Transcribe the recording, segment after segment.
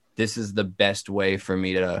this is the best way for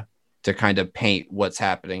me to kind of paint what's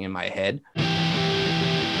happening in my head.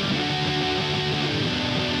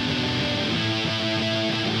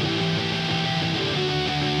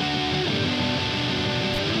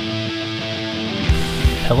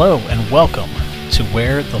 Hello and welcome to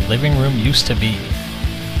Where the Living Room Used to Be,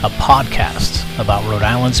 a podcast about Rhode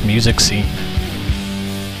Island's music scene.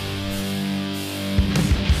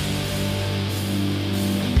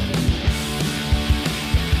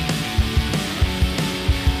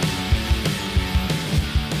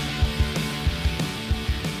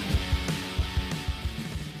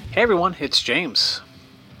 Hey everyone, it's James.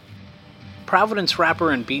 Providence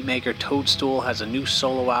rapper and beatmaker Toadstool has a new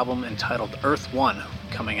solo album entitled Earth One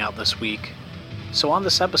coming out this week. So on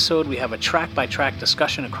this episode we have a track-by-track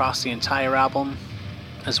discussion across the entire album,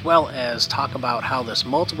 as well as talk about how this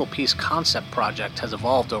multiple-piece concept project has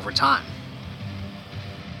evolved over time.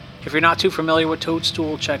 If you're not too familiar with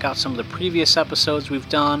Toadstool, check out some of the previous episodes we've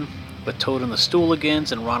done with Toad and the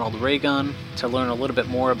Stooligans and Ronald Reagan to learn a little bit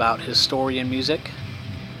more about his story and music.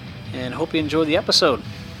 And hope you enjoy the episode.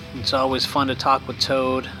 It's always fun to talk with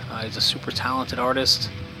Toad. He's a super talented artist.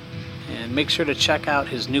 And make sure to check out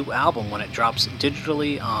his new album when it drops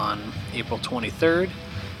digitally on April 23rd,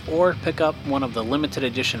 or pick up one of the limited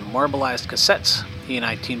edition marbleized cassettes he and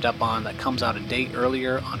I teamed up on that comes out a day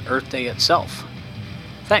earlier on Earth Day itself.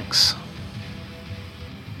 Thanks.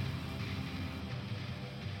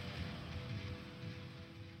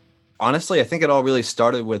 Honestly, I think it all really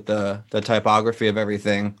started with the typography of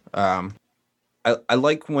everything. I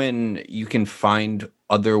like when you can find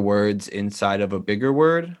other words inside of a bigger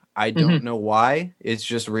word. I don't know why. It's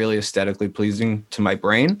just really aesthetically pleasing to my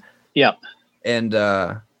brain. Yep. And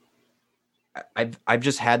I've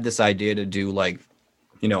just had this idea to do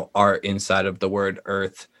art inside of the word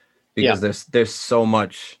Earth, because there's so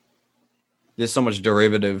much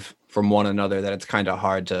derivative from one another that it's kind of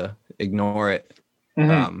hard to ignore it.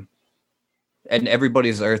 And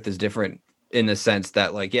everybody's Earth is different in the sense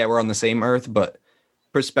that we're on the same Earth, but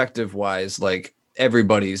perspective wise,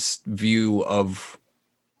 everybody's view of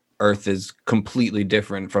Earth is completely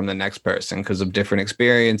different from the next person because of different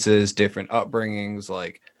experiences, different upbringings, all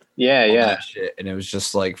that shit. And it was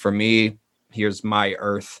just for me, here's my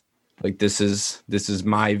Earth. This is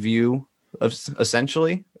my view of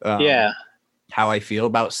essentially how I feel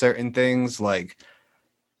about certain things.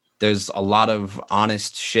 There's a lot of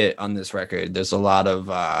honest shit on this record. There's a lot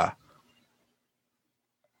of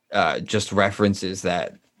just references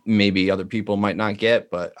that maybe other people might not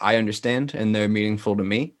get, but I understand and they're meaningful to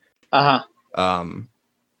me. And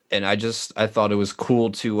I thought it was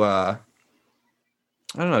cool to I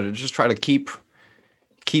don't know, to just try to keep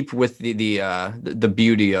with the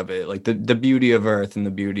beauty of it, the beauty of Earth and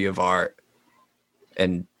the beauty of art,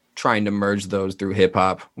 and trying to merge those through hip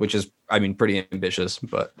hop, which is, pretty ambitious,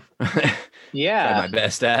 but try my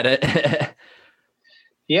best at it.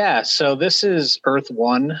 Yeah, so this is Earth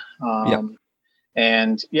One.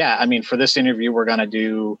 And for this interview, we're going to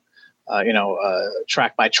do, a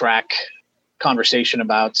track by track conversation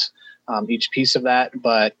about each piece of that.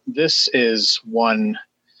 But this is one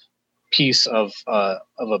piece of a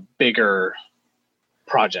bigger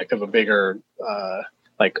project, of a bigger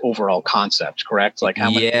overall concept, correct?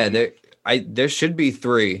 How many? Yeah, there should be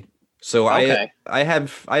three. So okay. I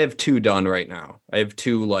have two done right now. I have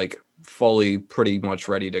two fully pretty much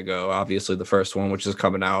ready to go. Obviously the first one, which is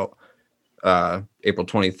coming out April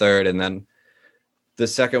 23rd, and then the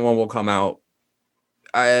second one will come out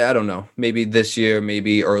I don't know, maybe this year,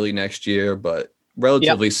 maybe early next year, but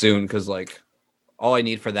relatively soon, because all I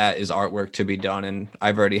need for that is artwork to be done, and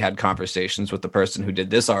I've already had conversations with the person who did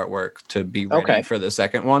this artwork to be ready for the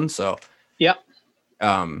second one. So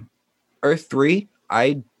Earth 3,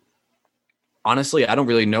 I honestly don't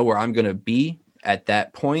really know where I'm gonna be at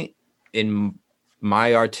that point in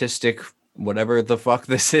my artistic whatever the fuck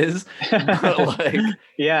this is. But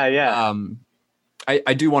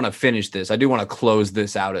I do want to finish this. I do want to close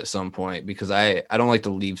this out at some point, because I don't like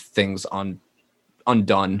to leave things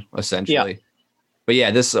undone essentially. But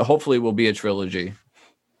this hopefully will be a trilogy.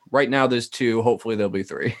 Right now there's two, hopefully there'll be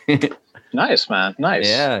three. Nice, man. Nice.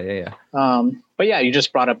 Yeah. But you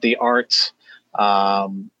just brought up the art.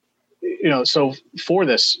 So for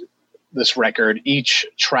this record, each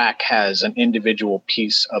track has an individual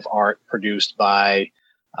piece of art produced by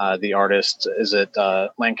the artist. Is it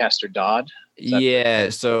Lancaster Dodd?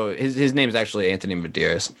 So his name is actually Anthony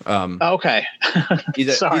Medeiros. Okay.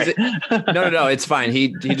 Sorry. No, it's fine. He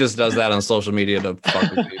just does that on social media to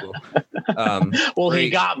fuck with people. He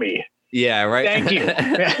got me. Yeah, right. Thank you.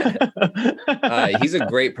 He's a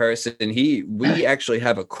great person. We actually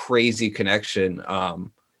have a crazy connection.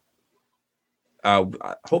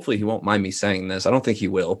 hopefully he won't mind me saying this. I don't think he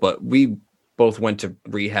will, but we both went to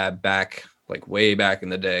rehab back, like way back in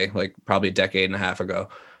the day, like probably a decade and a half ago.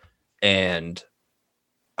 And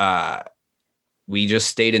we just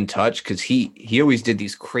stayed in touch because he always did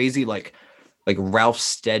these crazy like Ralph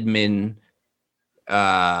Steadman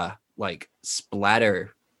like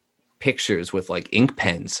splatter pictures with like ink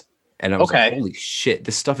pens. And I was like, holy shit,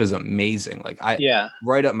 this stuff is amazing. Like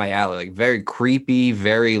right up my alley, like very creepy,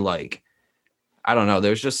 very like, I don't know.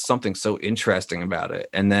 There's just something so interesting about it.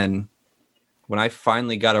 And then when I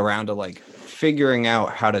finally got around to like figuring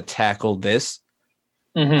out how to tackle this,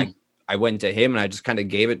 I went to him and I just kind of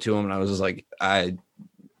gave it to him. And I was just like,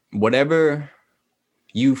 whatever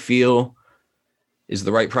you feel is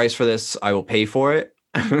the right price for this, I will pay for it.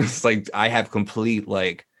 It's like, I have complete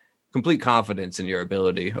confidence in your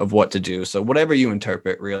ability of what to do. So whatever you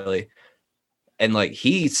interpret, really. And like,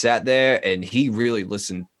 he sat there and he really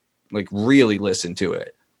listened to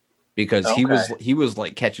it, because he was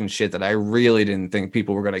like catching shit that I really didn't think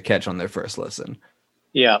people were going to catch on their first listen.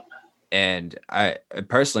 Yeah. And I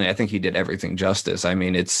think he did everything justice. I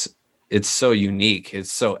mean, it's so unique.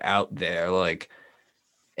 It's so out there, like,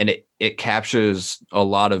 and it captures a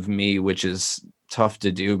lot of me, which is tough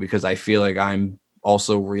to do because I feel like I'm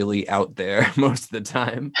also really out there most of the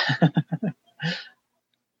time.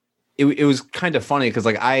 It was kind of funny because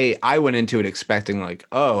like I went into it expecting like,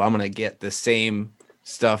 oh, I'm gonna get the same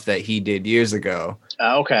stuff that he did years ago.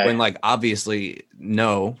 Okay. When like obviously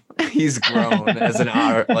no, he's grown as an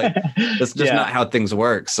art. Like that's just not how things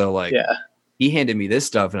work. So like he handed me this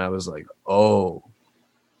stuff and I was like, oh,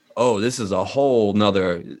 this is a whole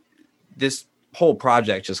nother. This whole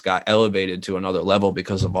project just got elevated to another level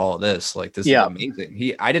because of all of this. Like this is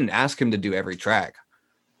amazing. I didn't ask him to do every track.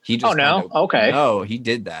 He just no, he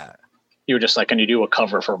did that. You were just like, can you do a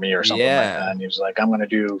cover for me or something like that? And he was like, I'm going to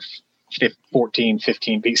do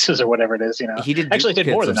 15 pieces or whatever it is, you know. He did actually did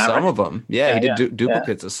more than that, some of them. Yeah, he did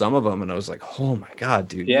duplicates of some of them, and I was like, oh my god,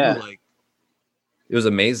 dude. Yeah, like, it was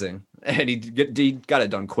amazing, and he got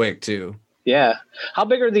it done quick too. Yeah. How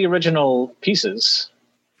big are the original pieces?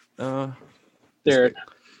 They're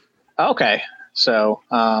okay. So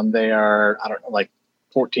they are, I don't know, like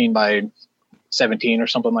 14 by 17 or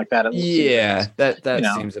something like that. Yeah, that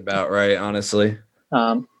seems about right, honestly.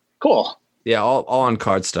 Cool. Yeah, all on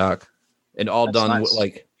cardstock and all That's done nice. With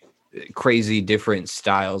like crazy different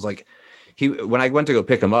styles. Like when I went to go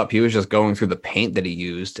pick him up, he was just going through the paint that he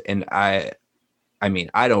used, and I mean,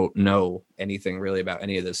 I don't know anything really about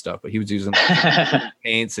any of this stuff, but he was using like,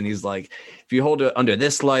 paints, and he's like, if you hold it under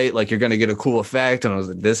this light, like you're gonna get a cool effect. And I was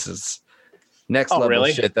like, this is next level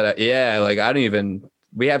shit. Like I don't even.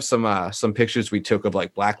 We have some pictures we took of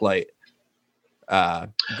like blacklight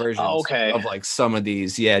versions of like some of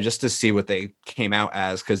these, just to see what they came out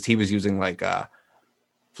as, because he was using like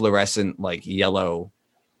fluorescent like yellow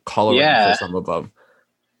coloring for some of them.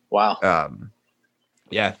 Wow.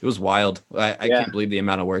 Yeah, it was wild. I can't believe the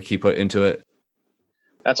amount of work he put into it.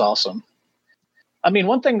 That's awesome. I mean,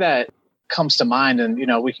 one thing that comes to mind, and you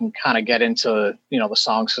know, we can kind of get into the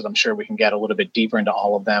songs, because I'm sure we can get a little bit deeper into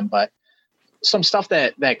all of them, but some stuff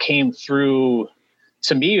that came through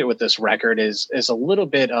to me with this record is a little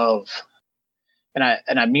bit of, and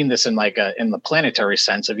I mean this in like in the planetary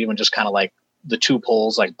sense of even just kind of like the two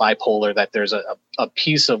poles, like bipolar, that there's a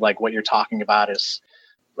piece of like what you're talking about is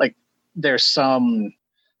like, there's some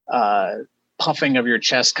puffing of your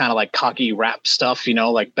chest, kind of like cocky rap stuff,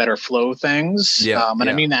 like better flow things. I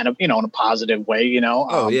mean that, in a positive way,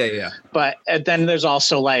 But then there's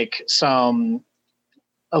also like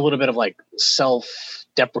a little bit of like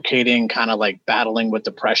self-deprecating, kind of like battling with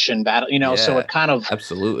depression, so it kind of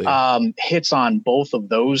absolutely hits on both of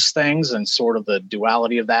those things and sort of the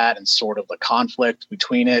duality of that and sort of the conflict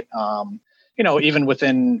between it. Even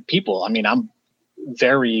within people, I mean, I'm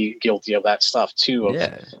very guilty of that stuff too.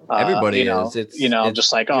 Everybody is. It's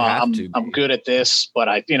just like, I'm good at this, but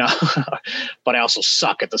I but I also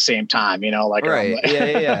suck at the same time. Right?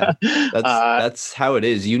 That's how it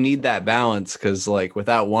is. You need that balance, because like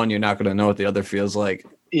without one, you're not going to know what the other feels like.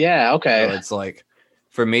 Yeah. Okay. So it's like,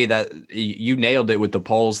 for me, that you nailed it with the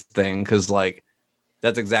poles thing, because like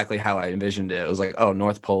that's exactly how I envisioned it. It was like, oh,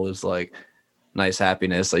 North Pole is like nice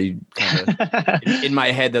happiness. Like, you kind of in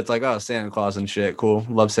my head, that's like, oh, Santa Claus and shit, cool,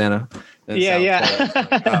 love Santa. And South Pole,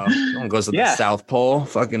 like, oh, no one goes to the South Pole,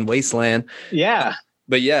 fucking wasteland. But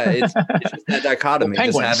it's just that dichotomy. Well,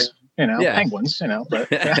 penguins, just having, penguins, but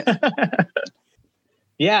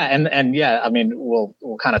I mean,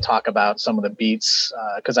 we'll kind of talk about some of the beats,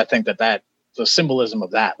 because I think that the symbolism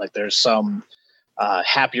of that, like there's some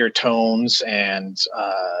happier tones and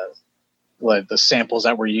like the samples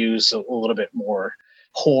that were used, a little bit more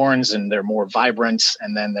horns and they're more vibrant.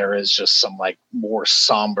 And then there is just some like more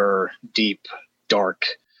somber, deep, dark,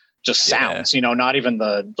 just sounds, not even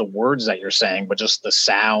the words that you're saying, but just the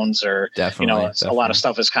sounds or, definitely. A lot of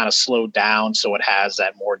stuff is kind of slowed down. So it has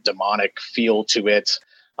that more demonic feel to it.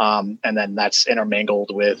 And then that's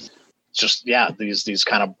intermingled with just, these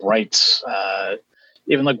kind of bright,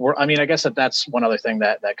 even like, I guess that's one other thing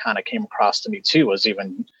that kind of came across to me too, was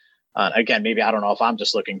even, again, maybe I don't know if I'm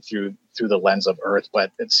just looking through the lens of Earth,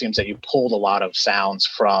 but it seems that you pulled a lot of sounds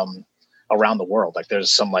from around the world. Like there's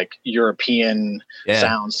some like European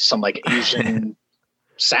sounds, some like Asian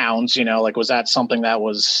sounds, like, was that something that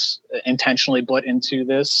was intentionally put into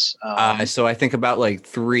this? So I think about like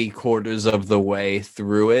 3/4 of the way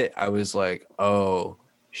through it, I was like, oh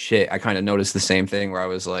shit. I kind of noticed the same thing where I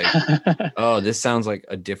was like, oh, this sounds like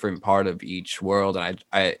a different part of each world. And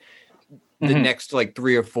the next like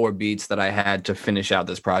 3 or 4 beats that I had to finish out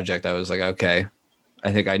this project, I was like, okay,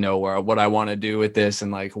 I think I know what I want to do with this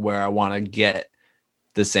and like where I want to get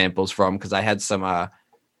the samples from. Cause I had some,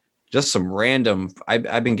 just some random,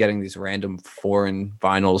 I've been getting these random foreign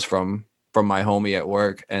vinyls from my homie at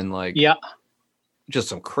work and like, just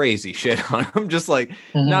some crazy shit on them. Just like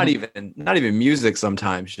not even music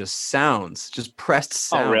sometimes, just sounds, just pressed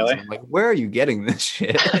sounds. Oh, really? I'm like, where are you getting this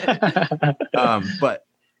shit? But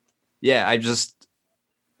yeah, I just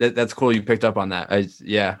that's cool you picked up on that.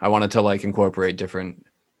 I wanted to like incorporate different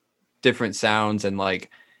sounds and like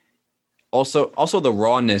also the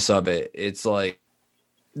rawness of it. It's like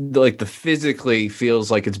the physically feels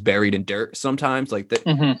like it's buried in dirt sometimes. Like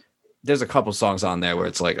there's a couple songs on there where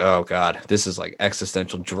it's like, oh god, this is like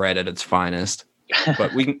existential dread at its finest.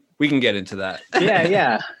 But we can get into that.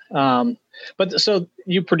 But so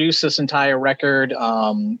you produced this entire record.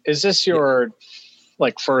 Is this your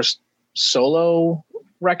like first solo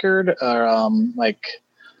record or like?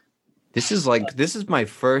 This is my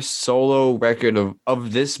first solo record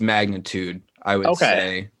of this magnitude, I would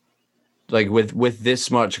say. Like with this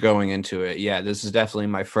much going into it. Yeah, this is definitely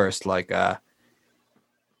my first like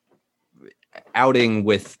outing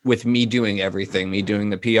with me doing everything, me doing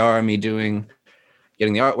the PR, me getting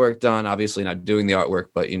the artwork done, obviously not doing the artwork,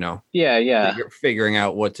 but figuring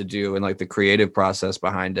out what to do and like the creative process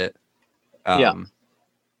behind it.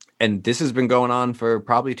 And this has been going on for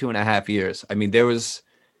probably 2.5 years. I mean, there's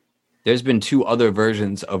been 2 other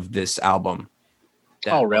versions of this album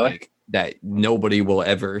that, that nobody will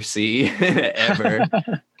ever see ever.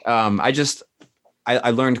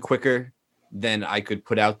 I learned quicker than I could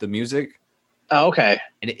put out the music. Oh, okay.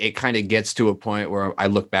 And it kind of gets to a point where I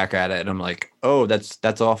look back at it and I'm like, oh,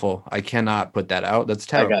 that's awful. I cannot put that out. That's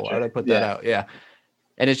terrible. Why did I put that out? Yeah.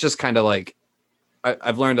 And it's just kind of like,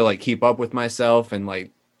 I've learned to like keep up with myself and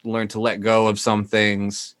like learn to let go of some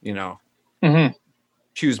things,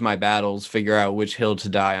 choose my battles, figure out which hill to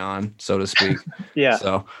die on, so to speak.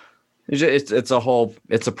 So it's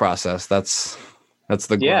a process. That's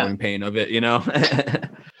the growing pain of it,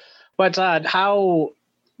 But how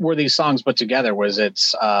were these songs put together? Was it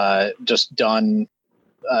just done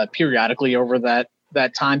periodically over that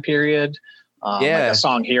time period? Like a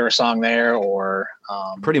song here, a song there, or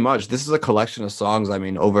pretty much. This is a collection of songs. I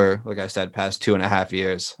mean, over, like I said, past 2.5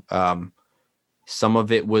 years. Some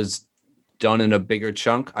of it was done in a bigger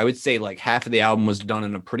chunk. I would say like half of the album was done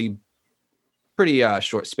in a pretty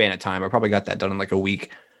short span of time. I probably got that done in like a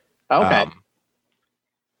week. Okay.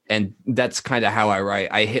 And that's kind of how I write.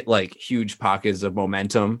 I hit like huge pockets of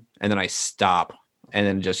momentum and then I stop, and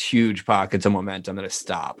then just huge pockets of momentum and I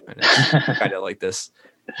stop. And it's kind of like this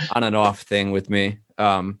on and off thing with me.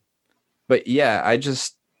 But yeah, I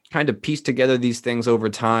just kind of piece together these things over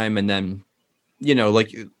time. And then,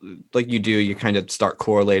 like you do, you kind of start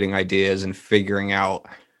correlating ideas and figuring out,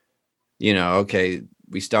 okay,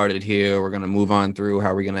 we started here, we're going to move on through,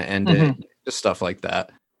 how are we going to end it? Just stuff like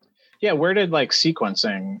that. Yeah, where did like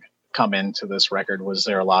sequencing come into this record? Was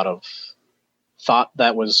there a lot of thought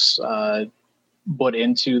that was put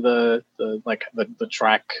into the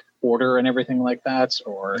track order and everything like that?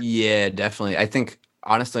 Or yeah, definitely.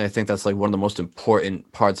 Honestly, I think that's like one of the most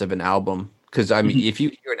important parts of an album. Because I mean, if you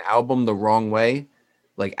hear an album the wrong way,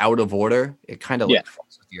 like out of order, it kind of like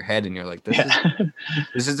fucks with your head, and you're like, this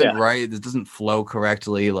isn't right. This doesn't flow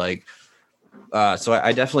correctly. Like, so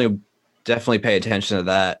I definitely pay attention to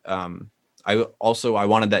that. I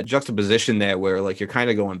wanted that juxtaposition there where like you're kind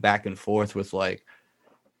of going back and forth with like,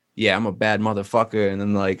 yeah, I'm a bad motherfucker, and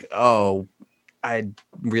then like, oh, I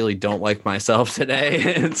really don't like myself today.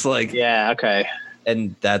 It's like, yeah, okay.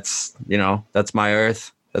 And that's my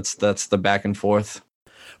Earth. That's the back and forth.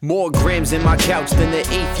 More grams in my couch than the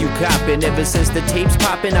eighth you coppin'. Ever since the tapes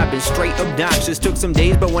poppin', I've been straight obnoxious. Took some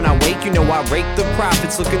days, but when I wake, you know I rake the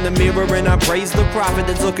profits. Look in the mirror and I praise the prophet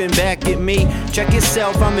that's looking back at me. Check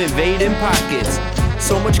yourself, I'm invading pockets.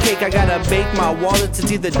 So much cake, I gotta bake my wallet.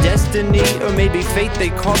 It's either destiny or maybe fate, they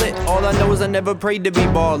call it. All I know is I never prayed to be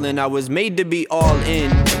ballin'. I was made to be all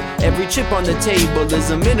in. Every chip on the table is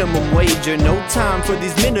a minimum wager. No time for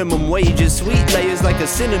these minimum wages. Sweet layers like a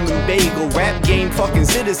cinnamon bagel. Rap game, fucking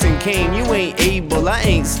Citizen Kane. You ain't able, I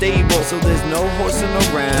ain't stable, so there's no horsing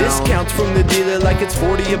around. Discounts from the dealer like it's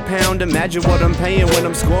 40 a pound. Imagine what I'm paying when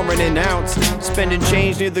I'm scoring an ounce. Spending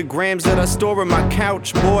change near the grams that I store on my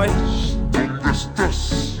couch, boy.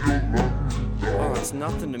 Oh, it's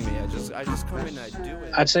nothing to me. I just come in and I do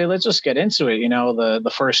it. I'd say let's just get into it. You know,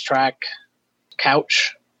 the first track,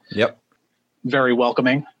 Couch. Yep. Very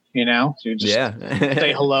welcoming, you know. You just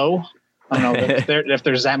say hello. I don't know if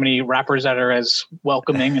there's that many rappers that are as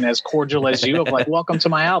welcoming and as cordial as you, of like, welcome to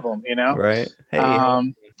my album, you know? Right.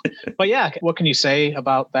 Hey. But yeah, what can you say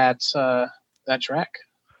about that track?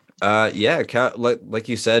 Like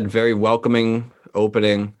you said, very welcoming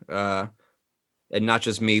opening. And not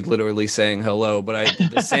just me literally saying hello, but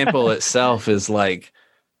the sample itself is like,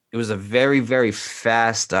 it was a very, very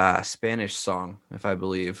fast Spanish song, if I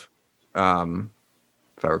believe, if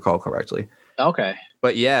I recall correctly. Okay.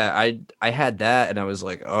 But yeah, I had that and I was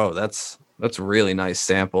like, oh, that's a really nice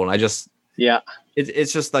sample. And I just,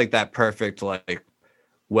 it's just like that perfect, like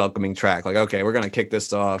welcoming track. Like, okay, we're going to kick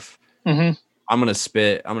this off. Mm-hmm. I'm going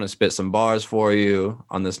to spit some bars for you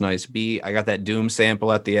on this nice beat. I got that Doom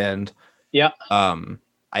sample at the end. Yeah.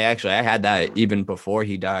 I had that even before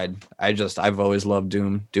he died. I've always loved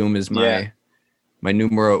Doom. Doom is my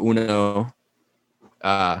numero uno.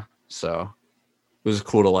 So it was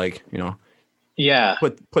cool to like, you know,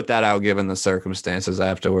 put that out given the circumstances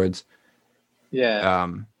afterwards. Yeah.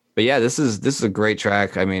 But yeah, this is a great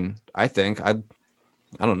track. I mean, I think I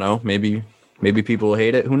don't know, maybe people will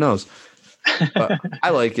hate it. Who knows? But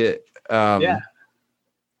I like it.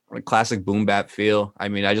 Like classic boom bap feel. I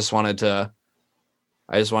mean, I just wanted to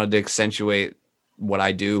accentuate what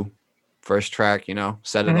I do. First track, you know,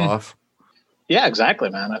 set it off. Yeah, exactly,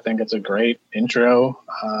 man. I think it's a great intro.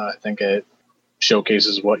 I think it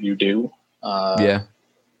showcases what you do. And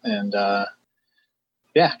kind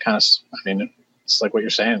of, I mean, it's like what you're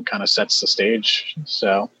saying, kind of sets the stage.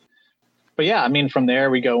 So, but yeah, I mean, from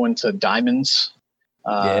there we go into Diamonds.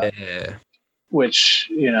 Which,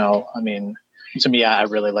 you know, I mean, to me, I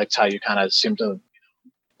really liked how you kind of seem to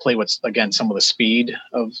play with, again, some of the speed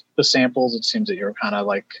of the samples. It seems that you're kind of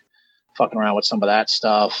like fucking around with some of that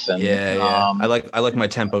stuff. And I like my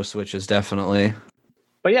tempo switches, definitely.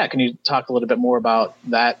 But yeah, can you talk a little bit more about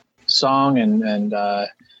that song and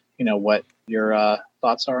you know, what your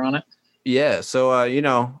thoughts are on it? Yeah. So, you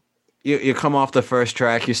know, you come off the first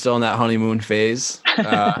track, you're still in that honeymoon phase.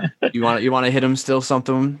 You want to hit them still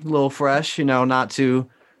something a little fresh, you know, not too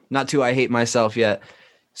I hate myself yet.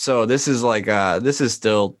 So this is like this is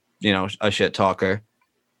still, you know, a shit talker.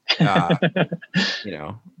 You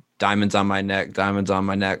know, diamonds on my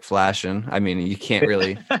neck flashing. I mean, you can't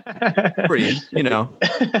really pretty, you know,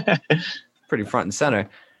 pretty front and center.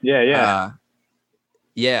 Yeah.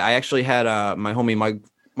 I actually had my homie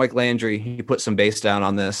Mike Landry, he put some bass down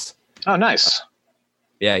on this. Oh, nice.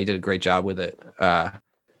 Yeah, he did a great job with it.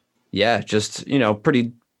 Just, you know,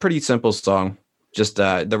 pretty simple song. Just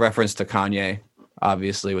the reference to Kanye,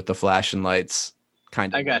 obviously, with the flashing lights.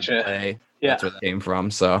 Kind of. I gotcha. Yeah, that's where that came from.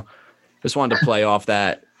 So, just wanted to play off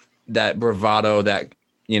that bravado that,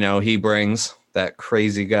 you know, he brings. That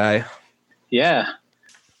crazy guy. Yeah.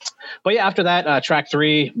 But yeah, after that, track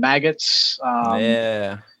 3, Maggots.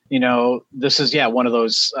 You know, this is one of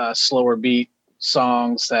those slower beat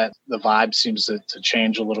songs that the vibe seems to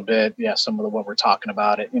change a little bit. Yeah, some of what we're talking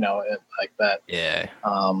about it, you know, like that. Yeah.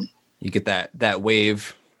 You get that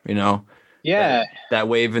wave, you know. Yeah. That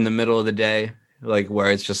wave in the middle of the day, like where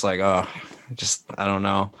it's just like, oh, just I don't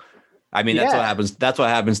know. I mean, that's what happens. That's what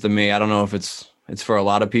happens to me. I don't know if it's for a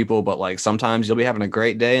lot of people, but like sometimes you'll be having a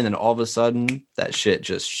great day and then all of a sudden that shit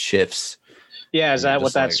just shifts. Yeah, is that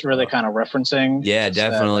what that's really kind of referencing? Yeah,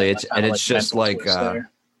 definitely. It's just like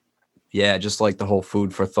just like the whole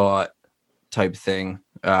food for thought type thing.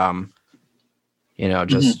 You know,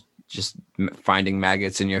 just finding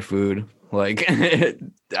maggots in your food. Like I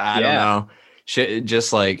don't know. Shit,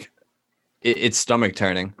 just like it's stomach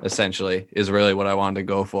turning essentially is really what I wanted to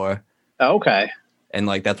go for. Okay. And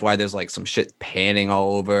like that's why there's like some shit panning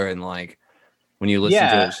all over, and like when you listen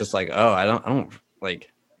to it, it's just like, oh, I don't like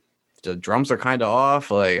the drums are kind of off.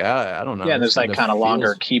 Like I don't know. Yeah, there's like kind of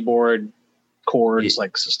longer keyboard chords,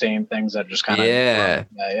 like sustained things that just kind of yeah.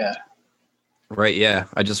 Right, yeah.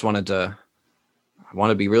 I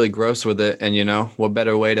want to be really gross with it, and what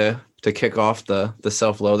better way to kick off the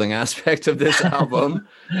self-loathing aspect of this album.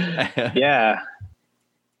 Yeah.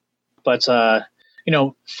 But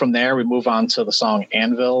from there we move on to the song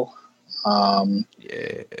Anvil. Got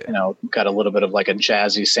a little bit of like a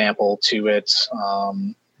jazzy sample to it.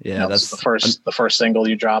 That's the first single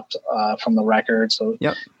you dropped from the record. So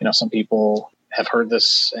some people have heard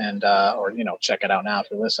this and or check it out now if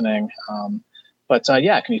you're listening. But can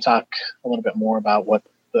you talk a little bit more about what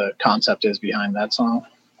the concept is behind that song?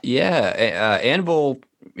 Yeah, Anvil,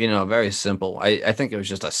 very simple. I think it was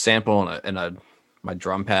just a sample and my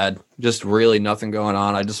drum pad, just really nothing going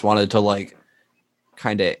on. I just wanted to like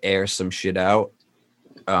kind of air some shit out.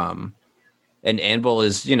 And Anvil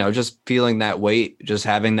is, just feeling that weight, just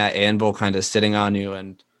having that anvil kind of sitting on you,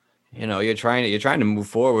 and you're trying to move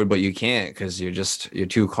forward, but you can't because you're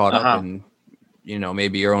too caught up in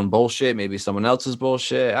maybe your own bullshit, maybe someone else's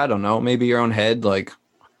bullshit. I don't know, maybe your own head. Like,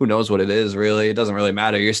 who knows what it is, really? It doesn't really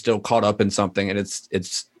matter. You're still caught up in something, and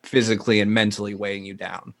it's physically and mentally weighing you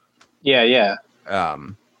down. Yeah.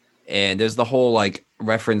 And there's the whole like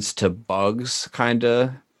reference to bugs kind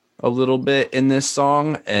of a little bit in this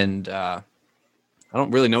song. And I don't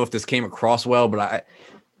really know if this came across well, but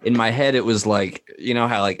in my head, it was like,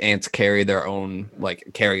 how like ants carry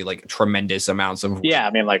tremendous amounts of. Yeah.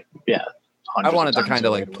 I mean, I wanted to kind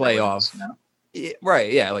of like play off.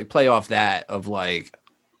 Right. Yeah. Like play off that of like,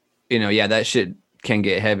 that shit can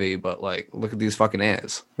get heavy, but like, look at these fucking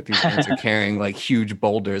ants. These ants are carrying like huge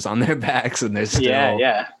boulders on their backs, and they're still,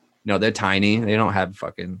 they're tiny. They don't have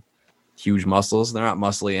fucking huge muscles. They're not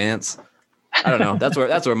muscly ants. I don't know. That's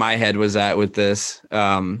where my head was at with this.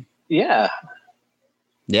 Yeah,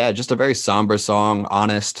 just a very somber song,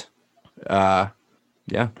 honest. That's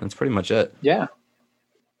pretty much it. Yeah.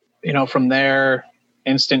 From there,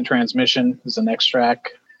 Instant Transmission is the next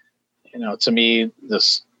track. To me,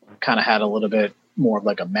 this kind of had a little bit more of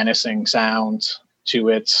like a menacing sound to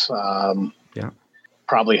it.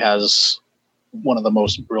 Probably has one of the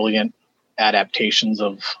most brilliant adaptations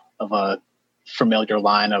of a familiar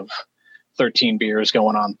line of 13 beers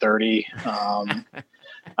going on 30. I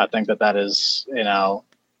think that is,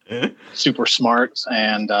 super smart.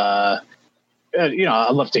 And,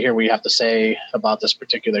 I'd love to hear what you have to say about this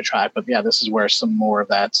particular track, but this is where some more of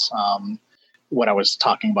that, what I was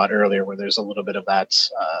talking about earlier, where there's a little bit of that,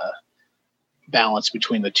 balance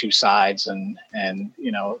between the two sides and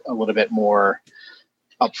a little bit more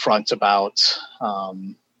upfront about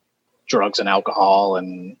drugs and alcohol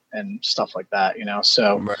and stuff like that,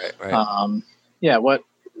 so right. What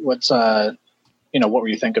were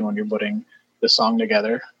you thinking when you're putting the song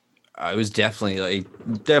together? It was definitely like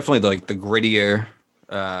the grittier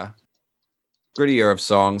of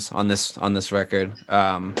songs on this record.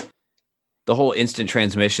 The whole instant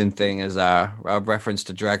transmission thing is a reference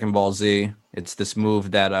to Dragon Ball Z. It's this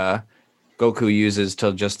move that Goku uses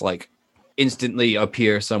to just like instantly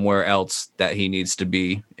appear somewhere else that he needs to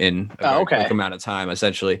be in a very quick amount of time,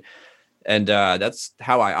 essentially. And that's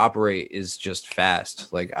how I operate, is just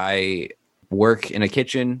fast. Like, I work in a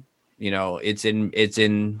kitchen, it's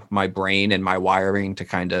in my brain and my wiring to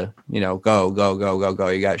kind of, go.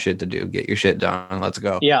 You got shit to do. Get your shit done. Let's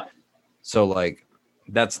go. Yeah. So like,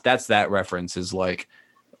 that's that reference is like,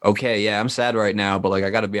 okay, yeah, I'm sad right now, but like, I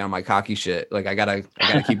got to be on my cocky shit. Like, I gotta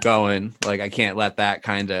keep going. Like, I can't let that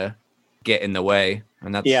kind of get in the way.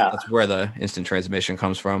 And that's where the instant transmission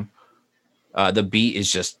comes from. The beat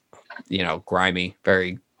is just, grimy,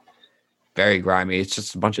 very, very grimy. It's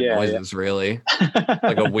just a bunch of noises, really.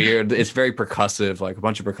 Like it's very percussive, like a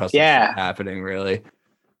bunch of percussive shit happening, really.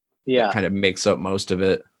 Yeah. It kind of makes up most of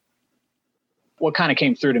it. What kind of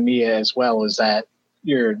came through to me as well is that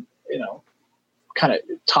you're, kind of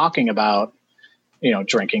talking about,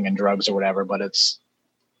 drinking and drugs or whatever, but it's,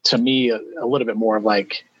 to me, a little bit more of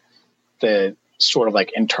like the sort of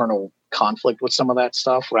like internal conflict with some of that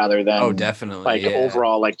stuff rather than definitely like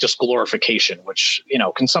overall like just glorification, which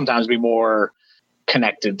can sometimes be more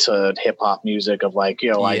connected to hip hop music of like,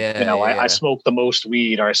 I smoke the most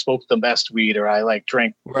weed, or I smoke the best weed, or I like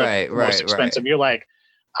drink the most expensive. You're like,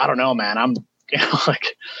 I don't know, man, I'm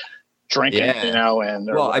like drinking, and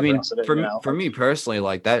well, I mean, for me personally,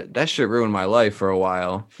 like that shit ruined my life for a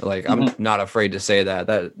while. Like, I'm not afraid to say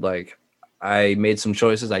that like I made some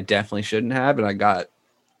choices I definitely shouldn't have, and I got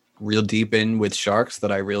real deep in with sharks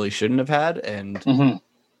that I really shouldn't have had. And,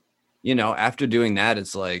 after doing that,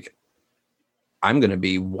 it's like, I'm going to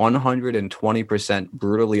be 120%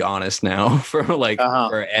 brutally honest now for like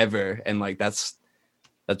forever. And like, that's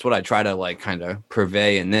what I try to like kind of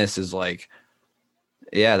purvey in this, is like,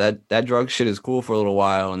 yeah, that drug shit is cool for a little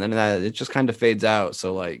while, and then it just kind of fades out.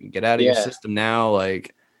 So like, get out of your system now.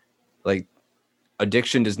 Like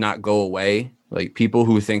addiction does not go away. Like people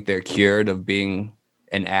who think they're cured of being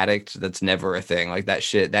an addict, that's never a thing. Like that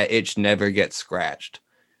shit, that itch never gets scratched.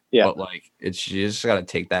 Yeah. But like, you just got to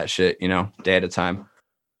take that shit, day at a time.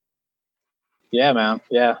 Yeah, man.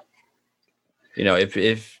 Yeah.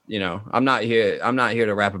 If I'm not here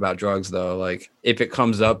to rap about drugs though. Like if it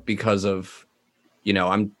comes up because of,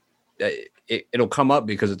 it'll come up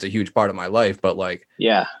because it's a huge part of my life, but like,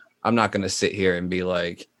 yeah, I'm not going to sit here and be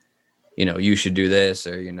like, you should do this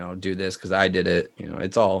or, do this because I did it.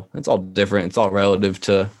 It's all different. It's all relative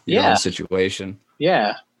to your own situation.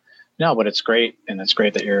 Yeah. No, but it's great. And it's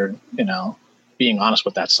great that you're, being honest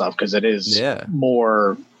with that stuff because it is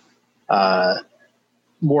more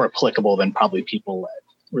applicable than probably people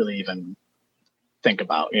really even think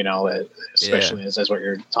about, especially as what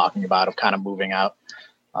you're talking about of kind of moving out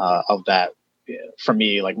of that. For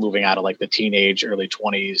me, like moving out of like the teenage, early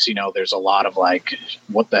 20s, there's a lot of like,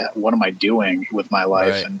 what am I doing with my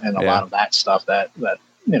life? Right. And a lot of that stuff that,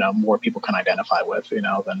 more people can identify with,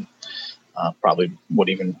 than probably would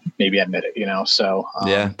even maybe admit it, so.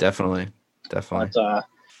 Yeah, definitely. But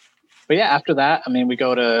yeah, after that, I mean, we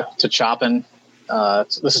go to Choppin'.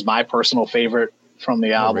 This is my personal favorite from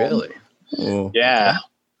the album. Really? Ooh, yeah.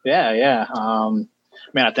 Okay. Yeah.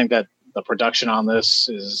 I think that the production on this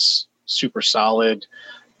is super solid.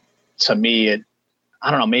 To me,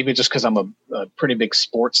 I don't know, maybe just because I'm a pretty big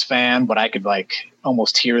sports fan, but I could like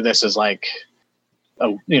almost hear this as like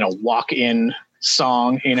a walk-in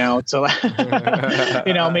song, so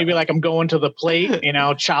maybe like I'm going to the plate,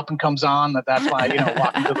 Choppin' comes on, that's my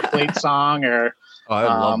walking to the plate song, or I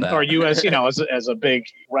love that. Or you as a big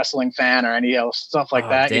wrestling fan or any else stuff like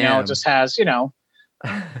that, damn. It just has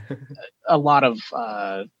a lot of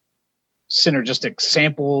synergistic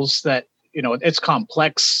samples that it's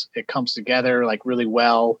complex. It comes together like really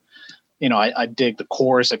well. I dig the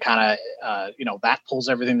chorus. It kind of that pulls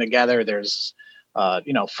everything together. There's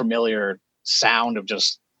familiar sound of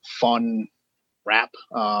just fun rap.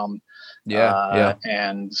 And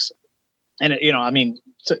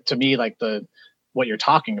to me, like what you're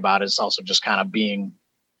talking about is also just kind of being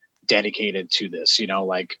dedicated to this.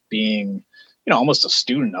 Like being almost a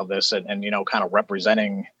student of this and kind of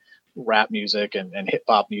representing rap music and hip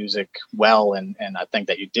hop music well. And I think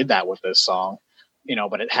that you did that with this song,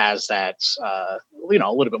 but it has that, a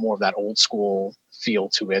little bit more of that old school feel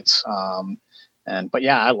to it. But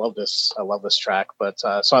yeah, I love this track, but,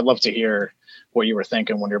 so I'd love to hear what you were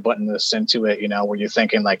thinking when you're butting this into it, were you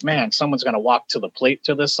thinking like, man, someone's going to walk to the plate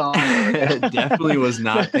to this song? Definitely was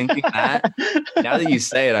not thinking that. Now that you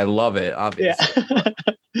say it, I love it, obviously.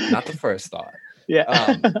 Yeah. Not the first thought.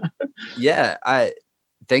 Yeah.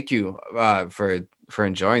 Thank you for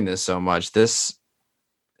enjoying this so much. This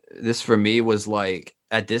for me was like,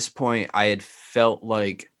 at this point I had felt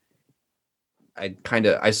like I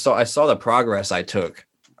saw the progress I took.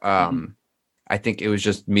 I think it was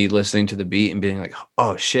just me listening to the beat and being like,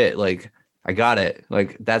 oh shit, like I got it.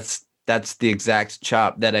 Like that's the exact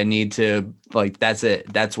chop that I need to, like, that's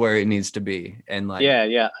it. That's where it needs to be. And like,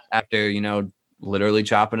 after, literally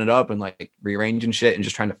chopping it up and like rearranging shit and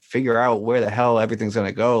just trying to figure out where the hell everything's going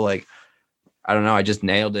to go. Like, I don't know. I just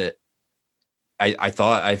nailed it. I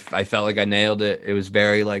thought I felt like I nailed it. It was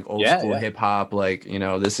very like old school hip hop. Like,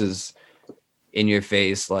 this is in your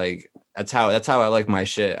face. Like that's how I like my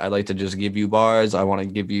shit. I like to just give you bars. I want to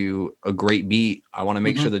give you a great beat. I want to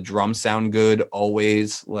make sure the drums sound good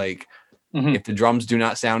always. Like if the drums do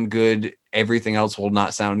not sound good, everything else will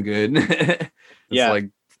not sound good. It's like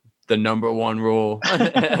the number one rule.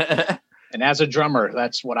 And as a drummer,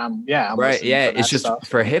 that's what I'm right. Yeah. It's just stuff.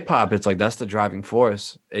 For hip hop, it's like, that's the driving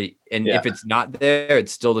force. And if it's not there,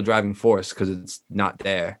 it's still the driving force because it's not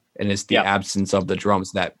there. And it's the absence of the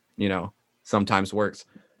drums that, sometimes works.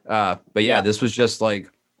 But this was just like,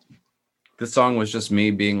 this song was just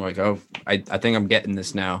me being like, oh, I think I'm getting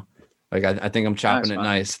this now. Like, I think I'm chopping it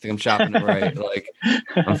nice. I think I'm chopping it right. Like,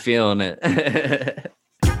 I'm feeling it.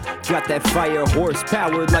 Got that fire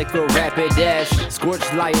horsepower like a rapid dash.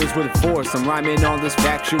 Scorched liars with force. I'm rhyming all this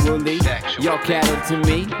factually. Y'all cattle to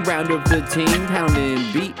me. Round up the team.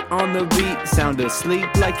 Pounding beat on the beat. Sound asleep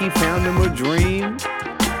like he found him a dream.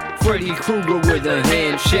 Freddy Krueger with a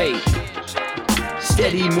handshake.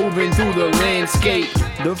 Steady moving through the landscape.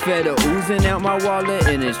 The feta oozing out my wallet,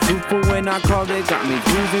 and it's truthful when I call it. Got me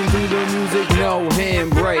cruising through the music, no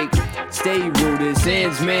handbrake. Stay rooted,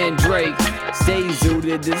 sans Mandrake. Stay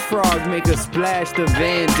zooted, this frog make a splash the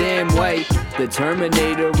Van Damme way. The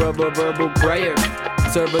Terminator of a verbal prayer.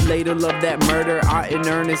 Serve a ladle of that murder, art in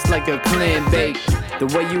earnest like a clan bake. The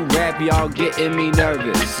way you rap, y'all getting me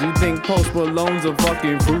nervous. You think Post Malone's a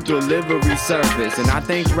fucking food delivery service, and I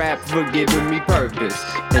think rap for giving me purpose.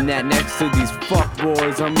 And that next to these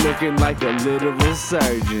fuckboys, I'm looking like a literal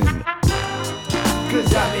surgeon.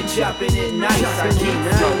 Cause I've been chopping it nice, I keep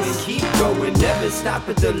flowing, keep going, never stop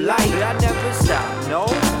at the light. I never stop, no.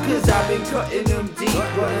 Cause I've been cutting them deep,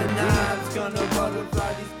 but a knife's gonna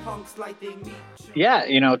butterfly these punks like they meet. Yeah,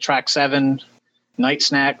 you know, track 7, Night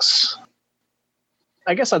Snacks.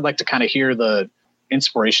 I guess I'd like to kind of hear the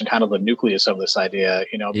inspiration, kind of the nucleus of this idea,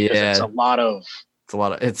 you know, because it's a lot of,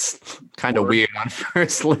 it's kind of weird on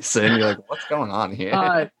first listen. You're like, what's going on here?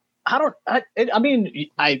 I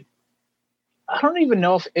don't even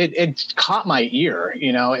know if it caught my ear.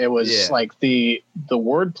 You know, it was like the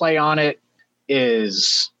wordplay on it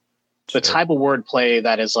is the type of wordplay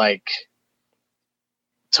that is like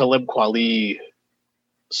Talib Kweli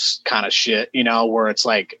kind of shit, you know, where it's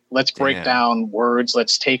like, let's break down words.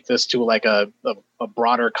 Let's take this to like a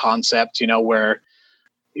broader concept, you know, where,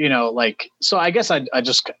 you know, like, so I guess I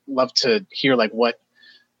just love to hear like what,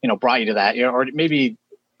 you know, brought you to that, you know, or maybe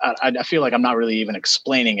I feel like I'm not really even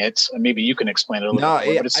explaining it. Maybe you can explain it a little bit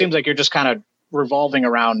more, but it seems like you're just kind of revolving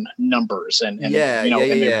around numbers and you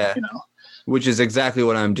know, which is exactly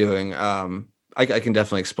what I'm doing. I can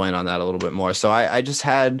definitely explain on that a little bit more. So I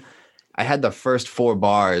had the first 4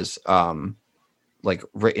 bars, like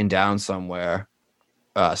written down somewhere.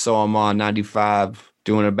 So I'm on 95,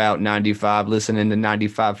 doing about 95, listening to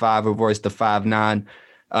 95.5 or Royce the 5'9".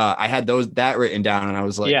 I had that written down and I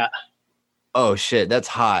was like, oh shit, that's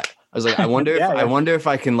hot. I was like, I wonder if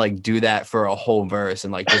I can like do that for a whole verse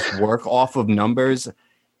and like just work off of numbers,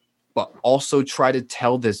 but also try to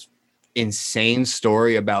tell this insane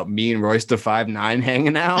story about me and Royce the 5'9"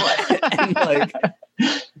 hanging out. And like,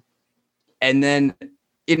 and then,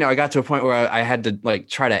 you know, I got to a point where I had to like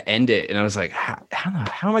try to end it. And I was like, how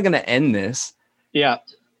am I going to end this? Yeah.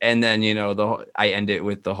 And then, you know, I end it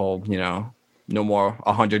with the whole, you know, no more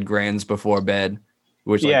 100 grams before bed.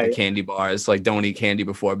 Which like the candy bars, like don't eat candy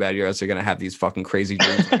before bed, or else you're gonna have these fucking crazy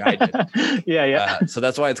dreams like I did. So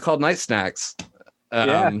that's why it's called Night Snacks.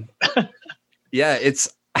 It's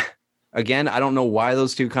again, I don't know why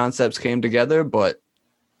those two concepts came together, but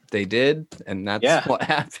they did, and that's what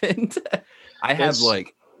happened. I have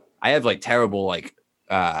terrible like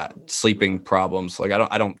sleeping problems. Like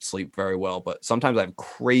I don't sleep very well, but sometimes I have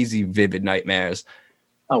crazy vivid nightmares.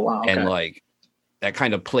 Oh wow! Okay. And like. That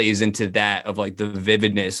kind of plays into that of like the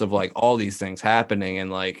vividness of like all these things happening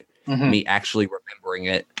and like me actually remembering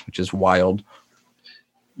it, which is wild.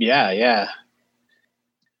 Yeah.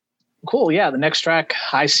 Cool. Yeah. The next track,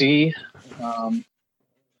 High C.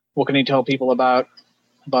 What can you tell people about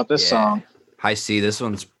this song? High C. This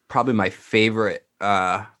one's probably my favorite.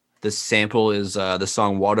 The sample is the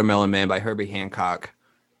song Watermelon Man by Herbie Hancock.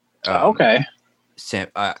 Okay.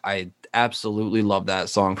 I absolutely love that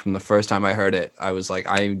song from the first time I heard it. I was like,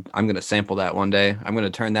 I'm going to sample that one day. I'm going to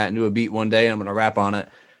turn that into a beat one day and I'm going to rap on it.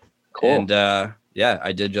 Cool. And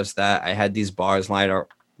I did just that. I had these bars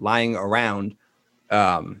lying around.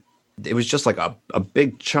 It was just like a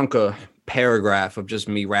big chunk of paragraph of just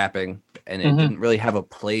me rapping and it didn't really have a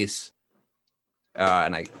place.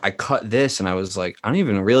 And I cut this and I was like, I don't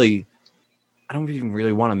even really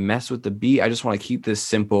want to mess with the beat. I just want to keep this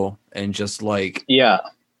simple and just like,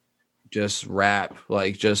 just rap,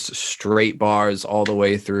 like just straight bars all the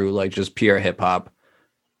way through, like just pure hip hop.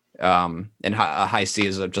 And High C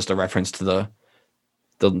is just a reference to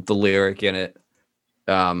the lyric in it.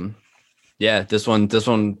 This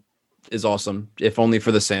one is awesome, if only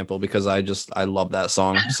for the sample, because I love that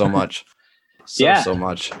song so much. So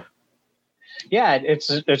much. Yeah, it's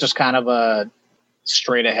just kind of a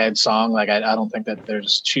straight ahead song. Like I don't think that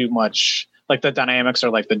there's too much, like the dynamics are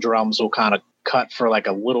like the drums will kind of cut for like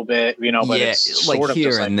a little bit, you know, but it's sort like of here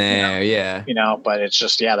just and like, there, you know, but it's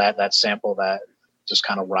just that sample that just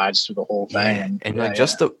kind of rides through the whole thing.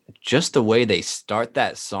 Just the way they start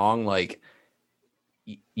that song, like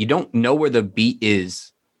you don't know where the beat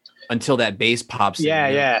is until that bass pops in.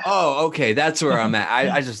 Yeah. Oh, okay, that's where I'm at.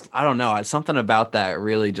 I don't know. Something about that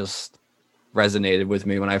really just resonated with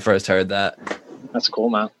me when I first heard that. That's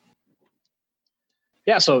cool, man.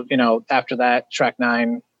 Yeah, so you know, after that, track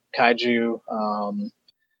 9, Kaiju.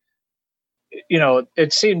 You know,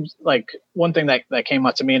 it seems like one thing that came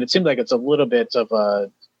up to me, and it seems like it's a little bit of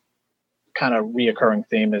a kind of reoccurring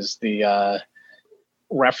theme, is the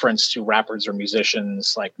reference to rappers or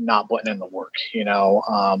musicians like not putting in the work, you know,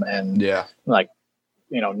 and like,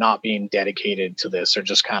 you know, not being dedicated to this, or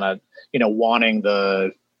just kind of, you know, wanting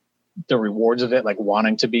the rewards of it, like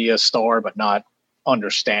wanting to be a star, but not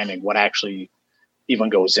understanding what actually even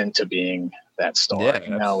goes into being that star.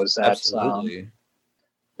 Yeah, Is that absolutely.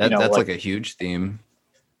 That's like a huge theme.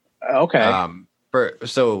 Okay.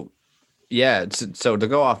 So to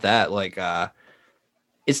go off that, like,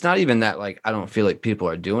 it's not even that, like, I don't feel like people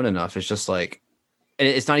are doing enough. It's just like, and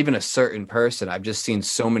it's not even a certain person. I've just seen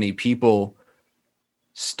so many people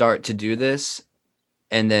start to do this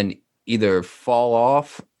and then either fall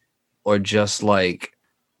off or just like,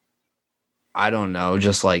 I don't know,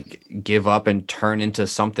 just like give up and turn into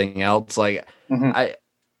something else. Like, I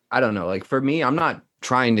don't know. Like, for me, I'm not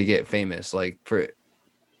trying to get famous. Like, I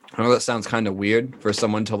know that sounds kind of weird for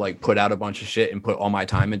someone to like put out a bunch of shit and put all my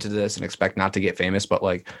time into this and expect not to get famous, but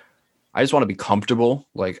like, I just want to be comfortable.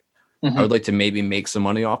 Like, I would like to maybe make some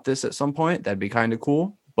money off this at some point. That'd be kind of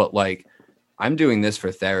cool. But like, I'm doing this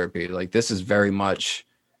for therapy. Like, this is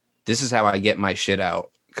how I get my shit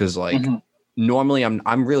out. Cause like, normally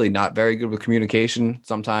I'm really not very good with communication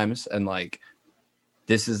sometimes. And like,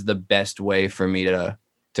 this is the best way for me to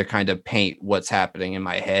kind of paint what's happening in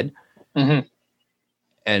my head.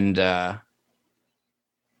 And I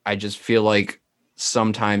just feel like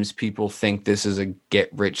sometimes people think this is a get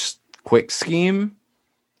rich quick scheme,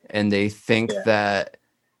 and they think that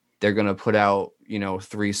they're going to put out,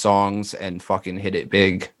 3 songs and fucking hit it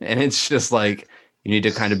big. And it's just like, you need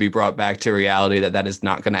to kind of be brought back to reality that is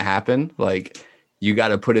not going to happen. Like, you got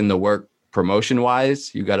to put in the work promotion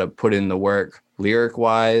wise. You got to put in the work lyric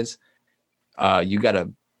wise. You got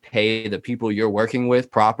to pay the people you're working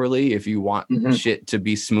with properly if you want shit to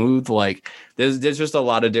be smooth. Like, there's just a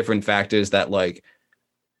lot of different factors that like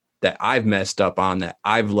that I've messed up on, that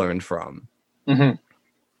I've learned from. And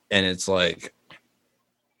it's like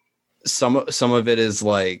some of it is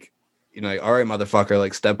like, like, all right, motherfucker,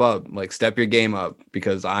 like, step up, like, step your game up,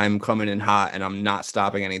 because I'm coming in hot and I'm not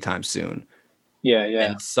stopping anytime soon. Yeah.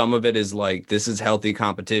 And some of it is like, this is healthy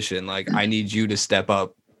competition. Like, I need you to step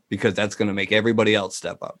up, because that's going to make everybody else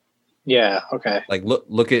step up. Yeah. Okay. Like,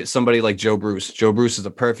 look at somebody like Joe Bruce. Joe Bruce is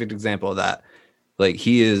a perfect example of that. Like,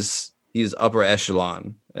 he's upper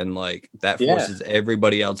echelon, and like, that forces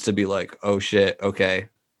everybody else to be like, oh shit, okay,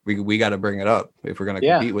 we got to bring it up if we're going to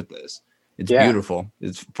compete with this. It's beautiful.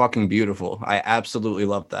 It's fucking beautiful. I absolutely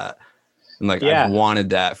love that. And like, I've wanted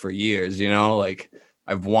that for years, like,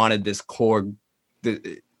 I've wanted this core.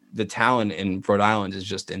 The talent in Rhode Island is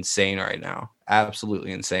just insane right now.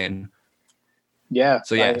 Absolutely insane. Yeah.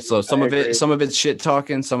 So some of it's shit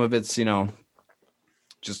talking, some of it's,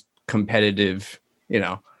 just competitive,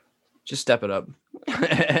 just step it up.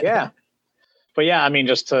 Yeah. But yeah, I mean,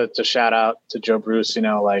 just to shout out to Joe Bruce,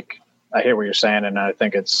 like, I hear what you're saying, and I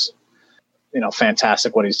think it's,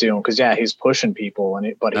 fantastic what he's doing, because he's pushing people,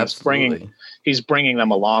 but he's bringing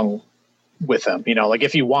them along with him. Like,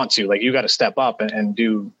 if you want to, like, you got to step up and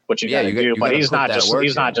do what you got to do. But it's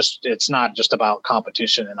not just about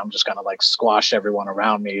competition, and I'm just gonna like squash everyone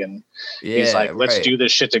around me. And he's like, let's do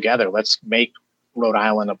this shit together. Let's make Rhode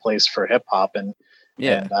Island a place for hip hop. And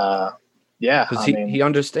because he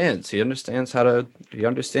understands. He understands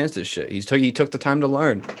this shit. He took the time to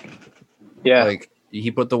learn. Yeah, like, he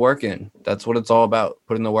put the work in. That's what it's all about,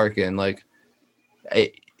 putting the work in. Like,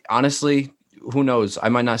 honestly, who knows? I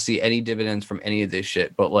might not see any dividends from any of this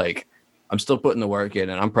shit, but like, I'm still putting the work in,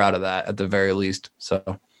 and I'm proud of that at the very least.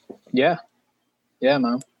 So, yeah,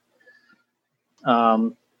 man.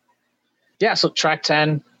 So track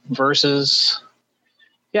 10 versus.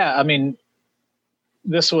 Yeah, I mean,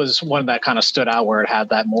 this was one that kind of stood out, where it had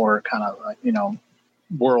that more kind of like,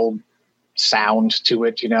 world sound to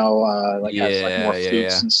it, has like more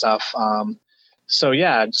flutes and stuff.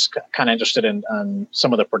 Just kind of interested in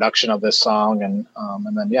some of the production of this song, and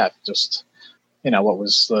then just what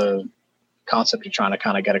was the concept you're trying to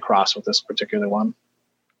kind of get across with this particular one?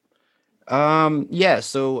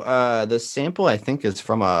 So the sample, I think, is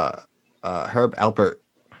from a Herb Alpert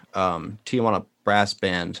Tijuana brass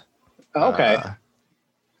band. Cut.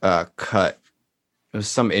 It was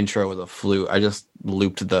some intro with a flute. I just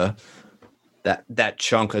looped that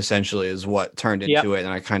chunk, essentially, is what turned into it, and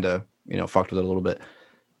I kind of fucked with it a little bit.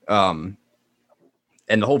 And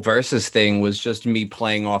the whole verses thing was just me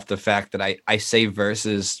playing off the fact that I say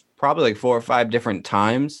verses probably like 4 or 5 different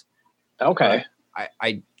times. Okay.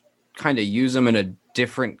 I kind of use them in a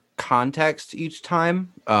different context each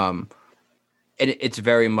time. And it's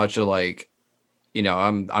very much a like,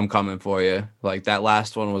 I'm coming for you. Like, that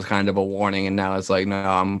last one was kind of a warning, and now it's like, no,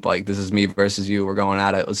 I'm like, this is me versus you. We're going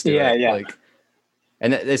at it. Let's do it. Yeah. Like,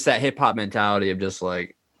 and it's that hip hop mentality of just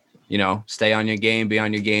like, stay on your game, be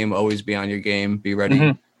on your game, always be on your game, be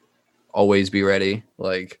ready, always be ready.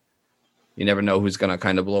 Like, you never know who's gonna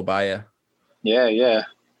kind of blow by you. Yeah.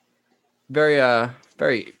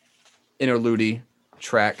 very interlude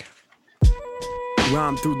track.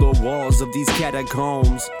 Rhyme through the walls of these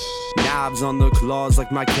catacombs. Knives on the claws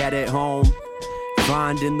like my cat at home.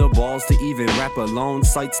 Finding the balls to even rap alone.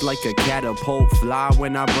 Sights like a catapult. Fly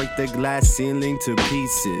when I break the glass ceiling to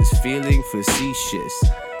pieces. Feeling facetious.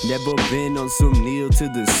 Never been on some kneel to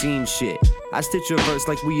the scene shit. I stitch a verse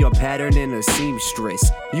like we a pattern in a seamstress.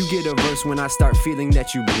 You get a verse when I start feeling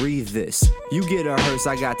that you breathe this. You get a hearse,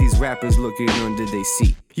 I got these rappers looking under they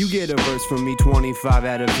seat. You get a verse from me 25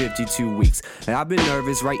 out of 52 weeks. And I've been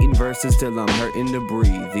nervous writing verses till I'm hurting to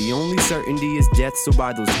breathe. The only certainty is death, so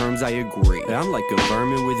by those terms I agree. I'm like a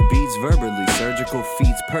vermin with beats, verbally surgical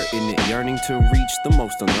feats, pertinent, yearning to reach the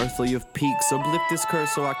most unearthly of peaks. Uplift this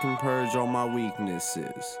curse so I can purge all my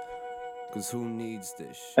weaknesses. Cause who needs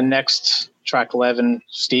this shit? And next, track 11,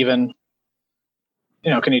 Steven.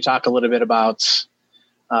 Can you talk a little bit about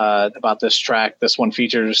this track? This one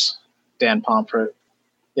features Dan Pomfret.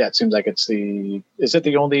 Yeah, it seems like it's the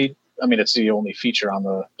only feature on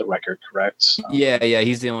the record, correct? Yeah,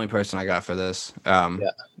 he's the only person I got for this.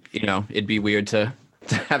 It'd be weird to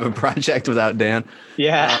have a project without Dan.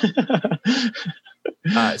 Yeah.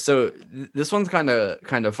 So this one's kind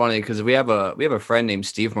of funny because we have a friend named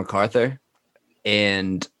Steve MacArthur,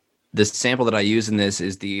 and the sample that I use in this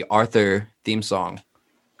is the Arthur theme song.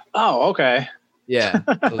 Oh, okay. Yeah,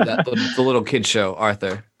 the little kid show,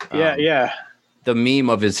 Arthur. Yeah. The meme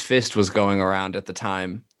of his fist was going around at the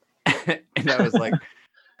time, and I was like,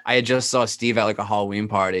 I had just saw Steve at like a Halloween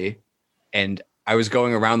party, and I was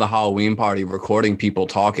going around the Halloween party recording people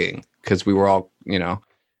talking because we were all,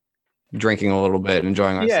 drinking a little bit and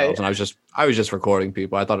enjoying ourselves. And I was just recording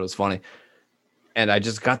people. I thought it was funny. And I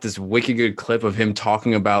just got this wicked good clip of him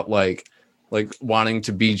talking about like wanting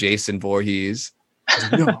to be Jason Voorhees.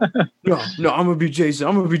 No, I'm gonna be Jason.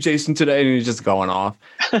 I'm gonna be Jason today. And he's just going off.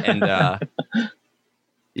 And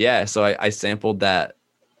so I sampled that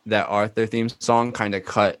Arthur theme song, kind of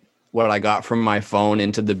cut what I got from my phone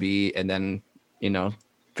into the beat, and then,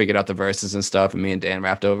 figured out the verses and stuff, and me and Dan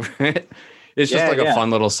rapped over it. It's just a fun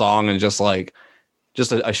little song, and just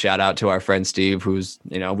a shout out to our friend Steve, who's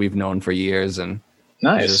we've known for years, and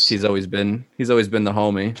nice. He's always been the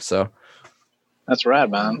homie. So that's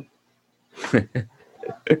rad, man.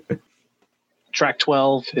 Track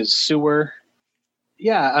 12 is Sewer.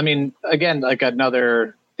 Yeah, I mean, again, like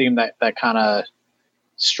another theme that kind of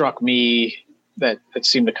struck me that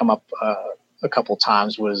seemed to come up a couple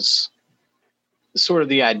times was sort of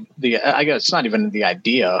the I guess it's not even the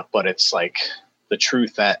idea, but it's like the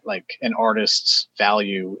truth that like an artist's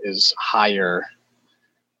value is higher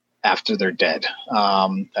after they're dead.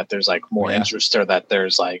 That there's like more interest, or that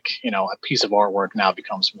there's like, a piece of artwork now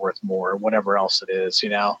becomes worth more, or whatever else it is,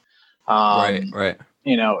 Right.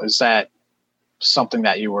 Is that something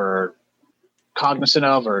that you were cognizant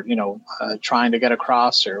of, or, trying to get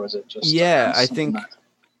across, or was it just,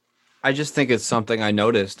 I just think it's something I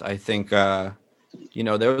noticed. I think, there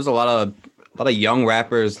was a lot of young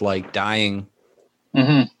rappers like dying,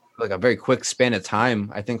 like a very quick span of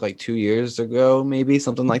time. I think like 2 years ago, maybe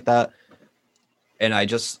something like that. And I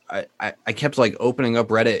kept like opening up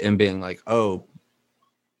Reddit and being like, oh,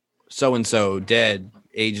 so-and-so dead,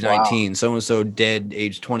 age 19, so-and-so dead,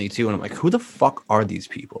 age 22. And I'm like, who the fuck are these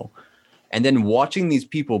people? And then watching these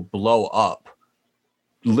people blow up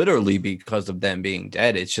literally because of them being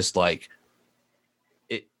dead, it's just like,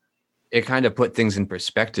 it kind of put things in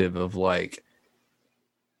perspective of like,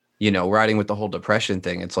 riding with the whole depression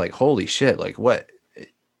thing. It's like, holy shit, like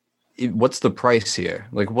what's the price here?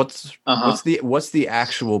 Like what's the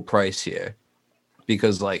actual price here?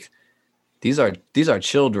 Because like these are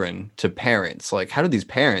children to parents. Like, how do these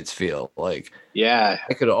parents feel? Like, yeah,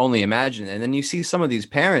 I could only imagine. And then you see some of these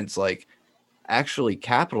parents like actually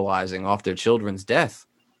capitalizing off their children's death.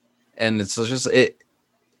 And it's just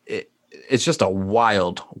it's just a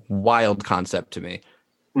wild concept to me.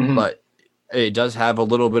 But it does have a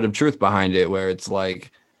little bit of truth behind it, where it's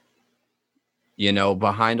like,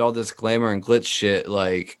 behind all this glamour and glitz shit,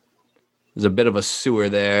 like there's a bit of a sewer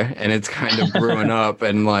there, and it's kind of brewing up,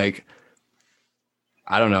 and like,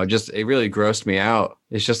 I don't know, just, it really grossed me out.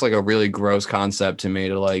 It's just like a really gross concept to me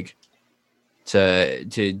to like, to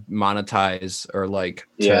monetize, or like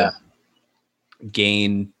to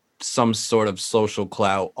gain some sort of social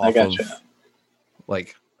clout off of,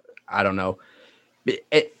 like, I don't know.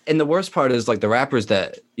 And the worst part is like the rappers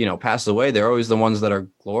that, pass away, they're always the ones that are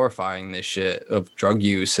glorifying this shit of drug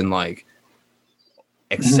use and like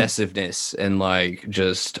excessiveness and like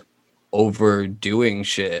just overdoing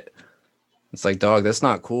shit. It's like, dog, that's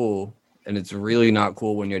not cool. And it's really not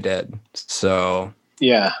cool when you're dead. So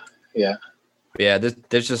yeah, Yeah,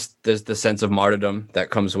 there's the sense of martyrdom that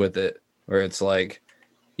comes with it, where it's like,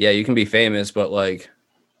 yeah, you can be famous, but like,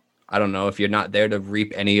 I don't know, if you're not there to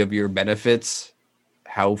reap any of your benefits,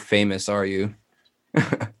 how famous are you?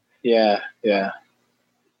 Yeah.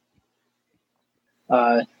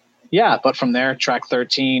 Yeah, but from there, track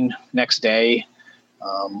 13, Next Day.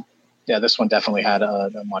 This one definitely had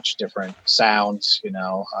a much different sound,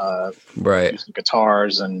 Right. using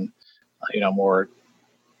guitars and, more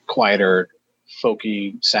quieter,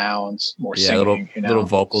 folky sounds, more singing, little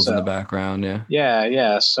vocals in the background. Yeah.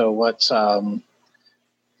 Yeah. So what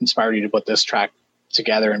inspired you to put this track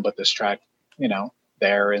together and put this track,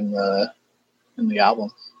 there in the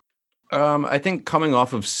album? I think coming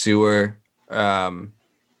off of Sewer,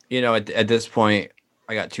 at this point,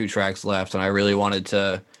 I got 2 tracks left, and I really wanted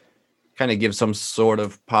to kind of give some sort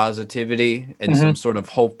of positivity and some sort of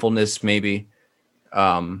hopefulness, maybe.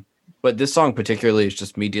 But this song particularly is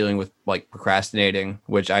just me dealing with like procrastinating,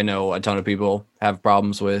 which I know a ton of people have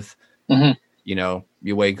problems with.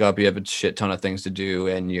 You wake up, you have a shit ton of things to do,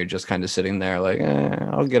 and you're just kind of sitting there like,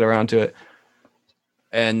 I'll get around to it.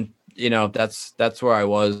 And that's where I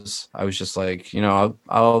was just like,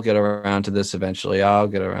 I'll get around to this eventually.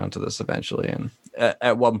 And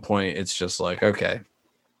at one point it's just like, okay,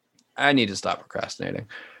 I need to stop procrastinating.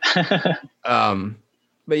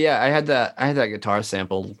 But yeah, I had that guitar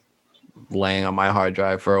sample laying on my hard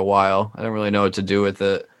drive for a while. I didn't really know what to do with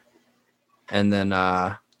it. And then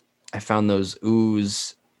I found those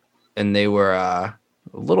oohs, and they were a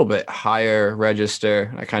little bit higher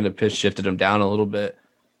register. I kind of pitch shifted them down a little bit.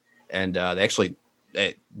 And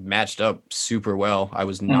it matched up super well. I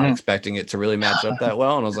was not expecting it to really match up that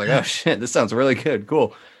well. And I was like, oh shit, this sounds really good.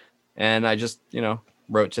 Cool. And I just,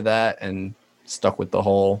 wrote to that and stuck with the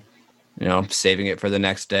whole, saving it for the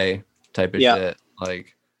next day type of shit.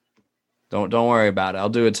 Like, don't worry about it. I'll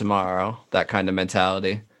do it tomorrow. That kind of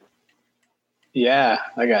mentality. Yeah,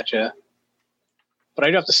 I gotcha. But I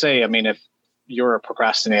do have to say, I mean, if you're a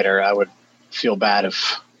procrastinator, I would feel bad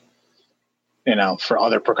if, for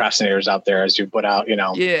other procrastinators out there, as you put out,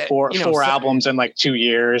 four albums in like 2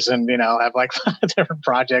 years, and have like 5 different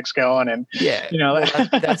projects going, and that's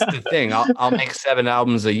the thing. I'll make 7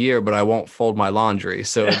 albums a year, but I won't fold my laundry.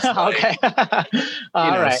 So it's like, okay,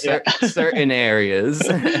 all right, certain areas.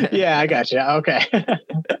 Yeah, I got you. Okay,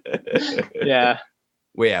 yeah.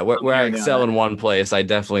 Well, yeah, where I excel in one place, I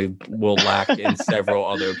definitely will lack in several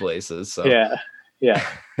other places. So yeah.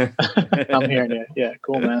 I'm hearing you. Yeah,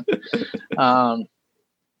 cool, man.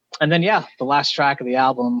 And then the last track of the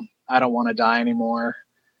album, I Don't Want to Die Anymore.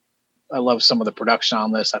 I love some of the production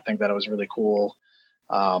on this. I think that it was really cool.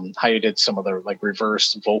 How you did some of the like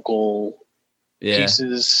reverse vocal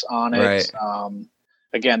pieces on it. Right.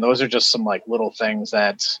 Again, those are just some like little things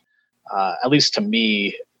that, at least to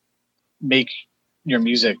me, make your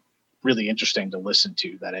music really interesting to listen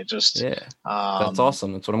to. That it just that's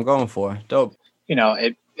awesome. That's what I'm going for. Dope.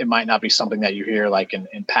 It might not be something that you hear like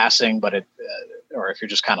in passing, but or if you're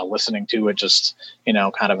just kind of listening to it, just,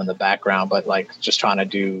 kind of in the background, but like just trying to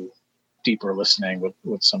do deeper listening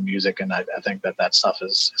with some music. And I think that stuff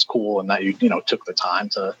is cool. And that you took the time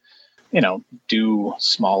to, do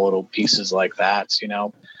small little pieces like that,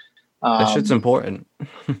 that shit's important.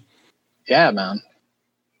 Yeah, man.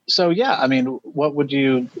 So, I mean, what would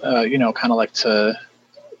you, kind of like to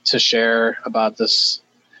share about this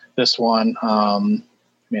one? I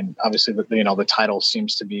mean, obviously, the title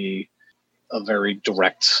seems to be a very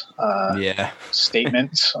direct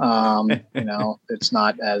statement. It's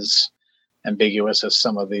not as ambiguous as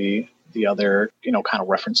some of the other, kind of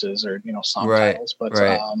references or, song titles. But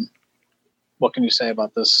what can you say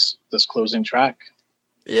about this closing track?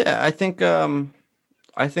 Yeah, I think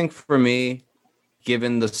for me,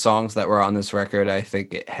 given the songs that were on this record, I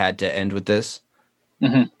think it had to end with this.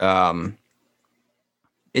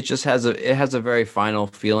 It just has a very final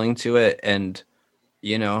feeling to it, and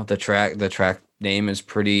the track name is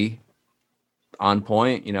pretty on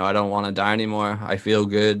point. I don't want to die anymore. I feel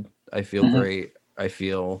good. I feel great. I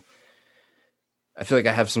feel like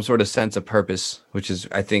I have some sort of sense of purpose, which is,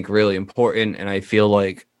 I think, really important. And I feel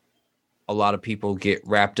like a lot of people get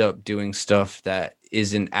wrapped up doing stuff that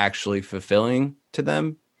isn't actually fulfilling to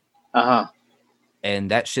them. And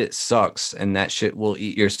that shit sucks, and that shit will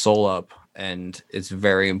eat your soul up. And it's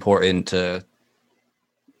very important to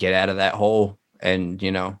get out of that hole and,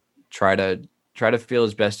 try to feel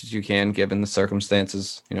as best as you can, given the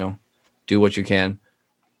circumstances, do what you can.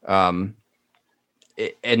 And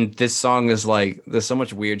this song is like, there's so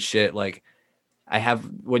much weird shit. Like I have,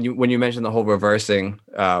 when you mentioned the whole reversing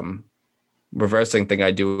thing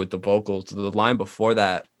I do with the vocals, the line before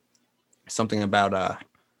that, something about,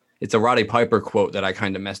 it's a Roddy Piper quote that I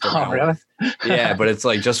kind of messed around with. Yeah, but it's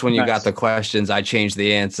like, just when you got the questions, I changed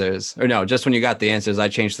the answers. Or no, just when you got the answers, I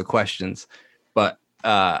changed the questions. But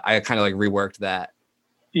I kind of like reworked that.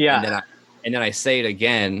 Yeah. And then I say it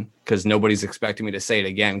again because nobody's expecting me to say it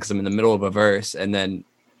again because I'm in the middle of a verse. And then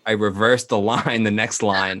I reversed the line, the next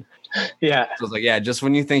line. Yeah. So I was like, yeah, just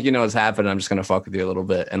when you think you know what's happening, I'm just gonna fuck with you a little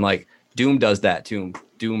bit. And like Doom does that too.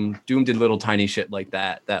 Doom did little tiny shit like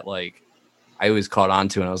that like I always caught on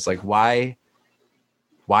to, and I was like, why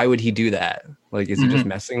would he do that? Like, is he just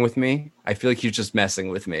messing with me? I feel like he's just messing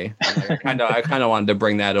with me. Like, I kind of wanted to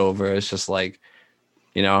bring that over. It's just like,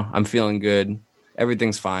 you know, I'm feeling good.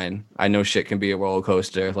 Everything's fine. I know shit can be a roller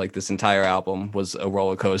coaster. Like, this entire album was a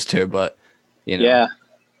roller coaster, but you know, yeah,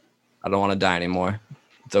 I don't want to die anymore.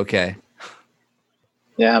 It's okay.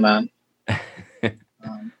 Yeah, man.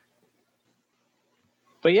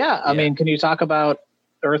 But yeah, I mean, can you talk about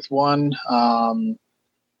Earth One?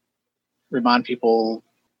 Remind people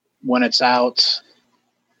when it's out.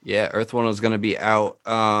 Yeah, Earth One is going to be out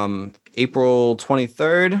April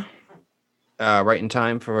 23rd, right in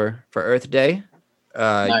time for Earth Day.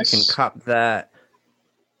 Nice. You can cop that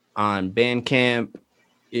on Bandcamp.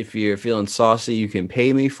 If you're feeling saucy, you can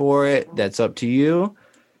pay me for it. That's up to you.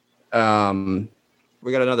 We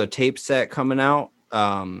got another tape set coming out.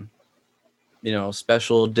 You know,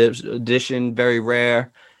 special edition, very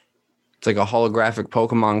rare. It's like a holographic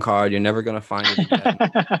Pokemon card. You're never gonna find it again.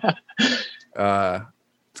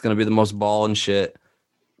 It's gonna be the most ball and shit.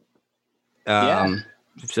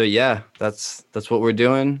 So yeah, that's what we're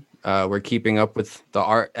doing. We're keeping up with the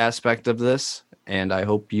art aspect of this, and I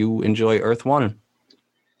hope you enjoy Earth One.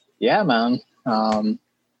 Yeah, man.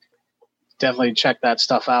 Definitely check that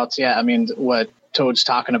stuff out. Yeah, I mean, what Toad's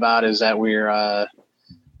talking about is that we're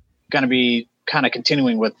going to be kind of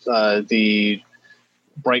continuing with the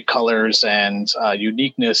bright colors and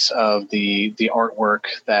uniqueness of the artwork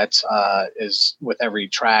that is with every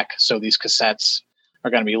track. So these cassettes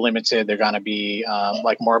are going to be limited. They're going to be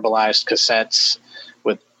like marbleized cassettes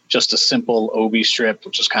with just a simple OB strip,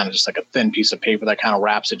 which is kind of just like a thin piece of paper that kind of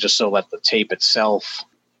wraps it just so that the tape itself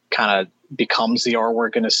kind of becomes the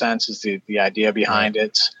artwork in a sense, is the idea behind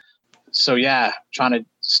it. So yeah, trying to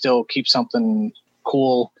still keep something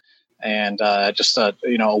cool and just a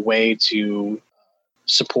way to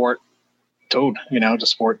support Toad, to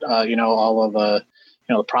support all of the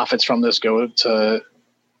the profits from this go to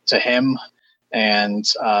him. And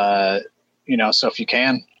so if you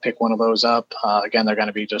can pick one of those up, again, they're going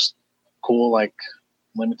to be just cool, like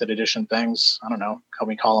limited edition things. I don't know, how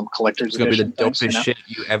we call them, collector's edition. It's going to be the dopest shit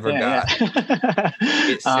you ever got.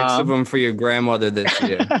 Get 6 of them for your grandmother this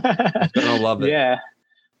year. She's going to love it. Yeah.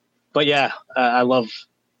 But yeah, I love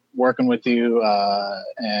working with you.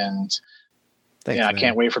 And thanks, I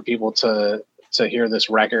can't wait for people to hear this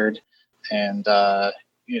record and,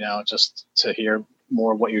 just to hear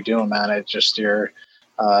more of what you're doing, man. It's just, you're,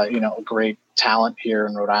 a great talent here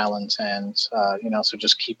in Rhode Island. And, so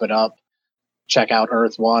just keep it up. Check out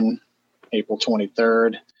Earth One, April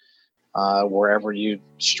 23rd, wherever you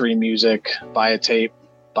stream music, buy a tape,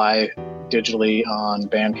 buy digitally on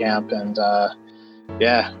Bandcamp. And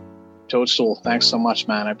Toadstool, thanks so much,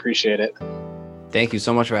 man. I appreciate it. Thank you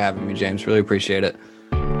so much for having me, James. Really appreciate it.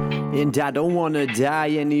 And I don't wanna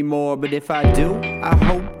die anymore, but if I do, I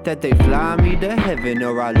hope that they fly me to heaven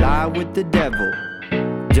or I lie with the devil.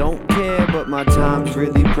 Don't care, but my time's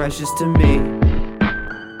really precious to me.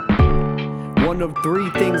 One of 3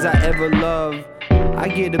 things I ever love. I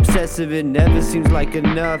get obsessive, it never seems like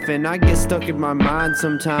enough, and I get stuck in my mind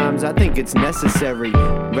sometimes. I think it's necessary,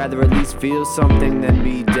 rather at least feel something than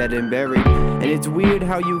be dead and buried. And it's weird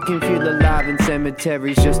how you can feel alive in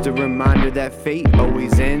cemeteries, just a reminder that fate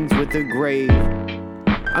always ends with a grave.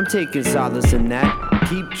 I'm taking solace in that,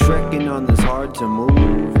 keep trekking on this hard to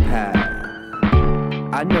move path.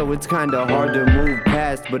 I know it's kinda hard to move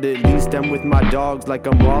past, but at least I'm with my dogs like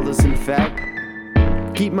I'm Wallace in fact.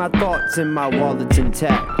 Keep my thoughts and my wallets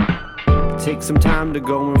intact. Take some time to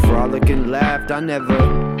go and frolic and laugh. I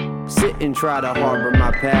never sit and try to harbor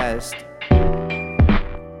my past.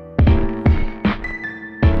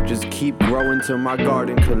 Just keep growing till my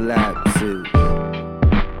garden collapses.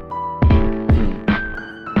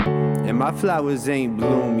 And my flowers ain't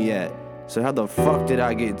bloom yet, so how the fuck did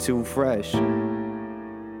I get too fresh?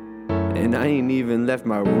 And I ain't even left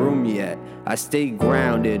my room yet. I stay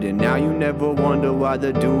grounded, and now you never wonder why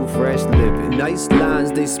the dude fresh living. Nice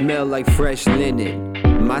lines, they smell like fresh linen.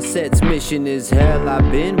 My set's mission is hell,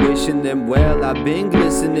 I've been wishing them well. I've been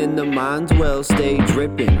glistening, the mind's well, stay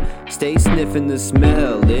dripping. Stay sniffing the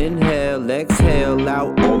smell, inhale, exhale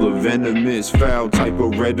out all the venomous, foul type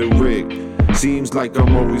of rhetoric. Seems like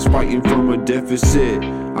I'm always fighting from a deficit.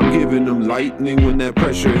 I'm giving them lightning when that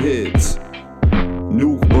pressure hits.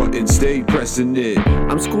 Nuke button, stay pressing it.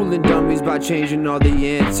 I'm schooling dummies by changing all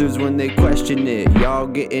the answers when they question it. Y'all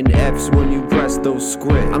getting F's when you press those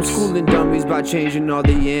scripts. I'm schooling dummies by changing all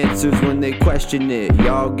the answers when they question it.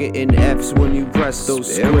 Y'all getting F's when you press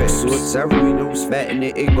those scripts. Whatever we know, fatten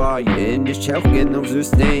it, var je in de kälken of the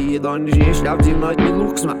stand. You don't stop too much, it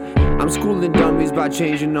looks my. I'm schooling dummies by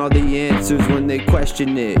changing all the answers when they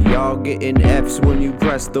question it. Y'all getting F's when you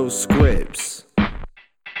press those scripts.